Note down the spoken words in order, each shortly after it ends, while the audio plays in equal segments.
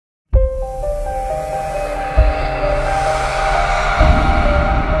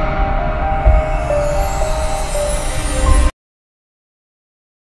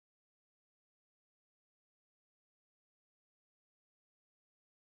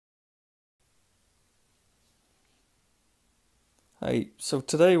Hi, so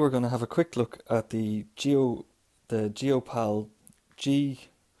today we're going to have a quick look at the Geopal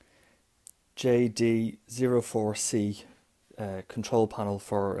GJD-04C control panel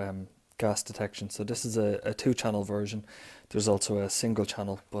for gas detection. So this is a two-channel version. There's also a single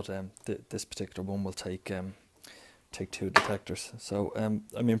channel, but this particular one will take two detectors. So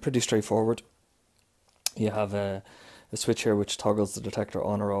I mean, pretty straightforward. You have a switch here which toggles the detector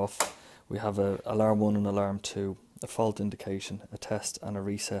on or off. We have a alarm 1 and alarm 2, a fault indication, a test and a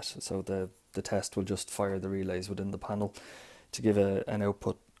reset. So the test will just fire the relays within the panel to give an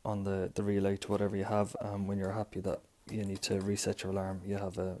output on the relay to whatever you have. When you're happy that you need to reset your alarm, you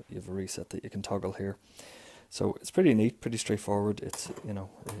have a reset that you can toggle here. So it's pretty neat, pretty straightforward. It's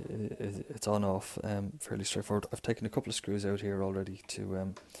it's on off, fairly straightforward. I've taken a couple of screws out here already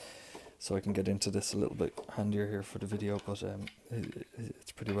to so I can get into this a little bit handier here for the video, but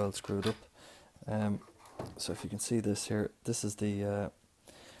it's pretty well screwed up. So if you can see this here, this is the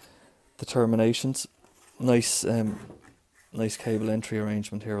terminations. Nice nice cable entry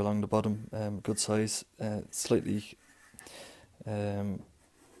arrangement here along the bottom. Good size. Slightly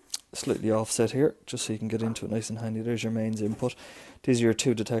offset here, just so you can get into it nice and handy. There's your mains input. These are your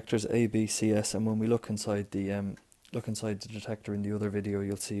two detectors, A, B, C, S, and when we look inside the detector in the other video,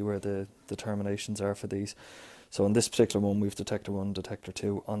 you'll see where the terminations are for these. So on this particular one, we've detector 1, detector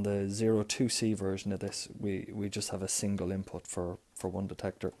 2. On the 02C version of this, we just have a single input for one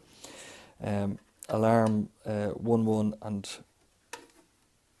detector. Alarm 1 and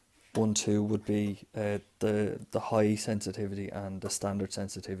 1 2 would be the high sensitivity and the standard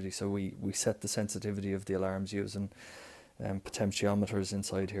sensitivity. So we set the sensitivity of the alarms using potentiometers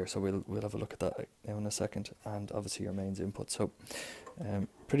inside here. So we'll have a look at that now in a second, and obviously your mains input. So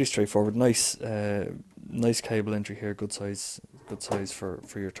pretty straightforward. Nice cable entry here. Good size for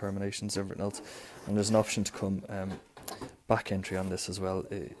your terminations, everything else. And there's an option to come back entry on this as well,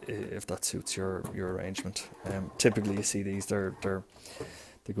 if that suits your arrangement. Typically you see these, they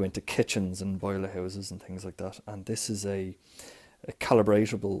go into kitchens and boiler houses and things like that, and this is a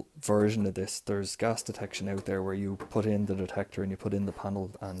calibratable version of this. There's gas detection out there where you put in the detector and you put in the panel,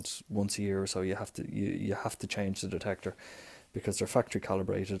 and once a year or so you have to change the detector because they're factory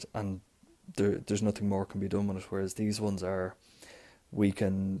calibrated, and there's nothing more can be done with it. Whereas these ones are, we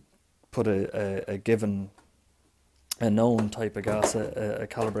can put a known type of gas, a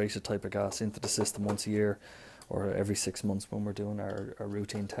calibrated type of gas into the system once a year or every 6 months when we're doing our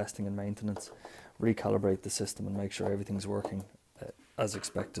routine testing and maintenance, recalibrate the system and make sure everything's working as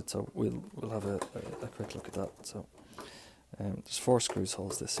expected. So we'll have a quick look at that. So there's 4 screws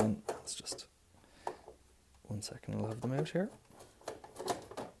holds this in. It's just 1 second, I'll have them out here.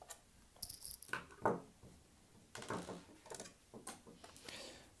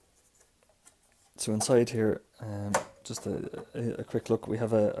 So inside here, just a quick look, we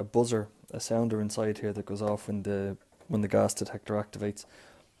have a buzzer, a sounder inside here that goes off when the gas detector activates,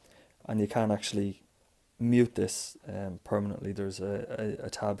 and you can actually mute this permanently. There's a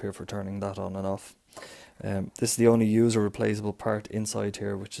tab here for turning that on and off. This is the only user replaceable part inside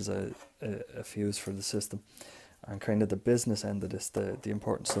here, which is a fuse for the system. And kind of the business end of this, the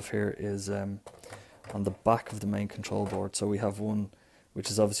important stuff here is on the back of the main control board. So we have one which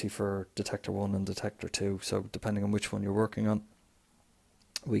is obviously for detector 1 and detector 2. So depending on which one you're working on,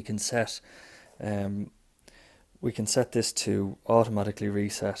 we can set this to automatically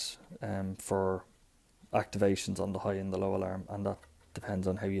reset for activations on the high and the low alarm, and that depends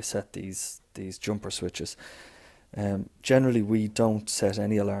on how you set these jumper switches. Generally we don't set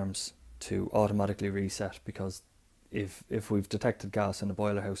any alarms to automatically reset, because if we've detected gas in a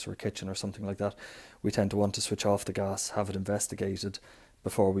boiler house or a kitchen or something like that, we tend to want to switch off the gas, have it investigated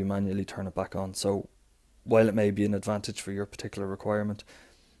before we manually turn it back on. So while it may be an advantage for your particular requirement,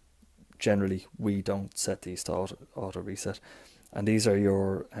 generally we don't set these to auto reset. And these are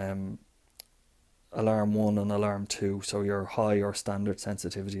your alarm 1 and alarm 2, so your high or standard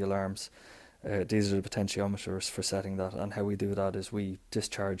sensitivity alarms. These are the potentiometers for setting that, and how we do that is we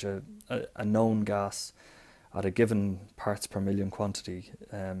discharge a known gas at a given parts per million quantity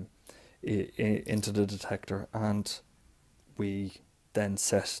into the detector, and we then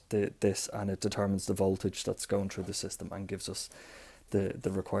set this, and it determines the voltage that's going through the system and gives us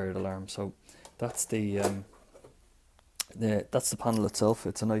the required alarm. So that's the panel itself.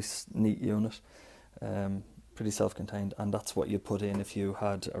 It's a nice, neat unit, pretty self-contained, and that's what you put in if you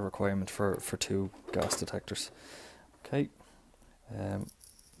had a requirement for 2 gas detectors. Okay,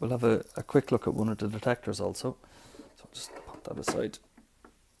 we'll have a quick look at one of the detectors also. So I'll just pop that aside.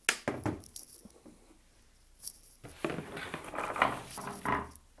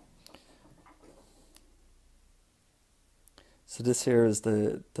 So this here is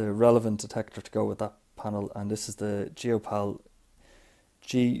the relevant detector to go with that panel, and this is the Geopal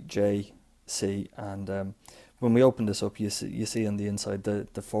GJD-04C, and when we open this up, you see on the inside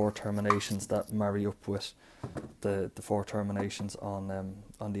the four terminations that marry up with the four terminations on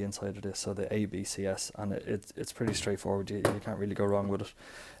the inside of this, so the A, B, C, S, and it's pretty straightforward. You can't really go wrong with it.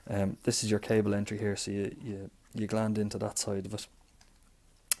 This is your cable entry here, so you gland into that side of it,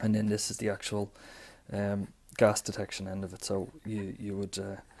 and then this is the actual gas detection end of it. So you would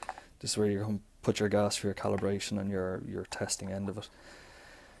this is where you're going to put your gas for your calibration and your testing end of it.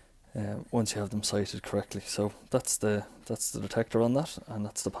 Once you have them sighted correctly. So that's the detector on that, and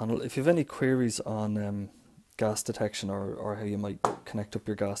that's the panel. If you have any queries on gas detection or how you might connect up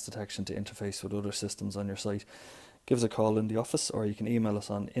your gas detection to interface with other systems on your site, give us a call in the office, or you can email us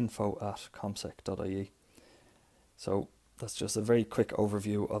on info@comsec.ie. So that's just a very quick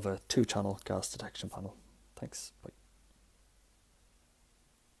overview of a 2-channel gas detection panel. Thanks. Bye.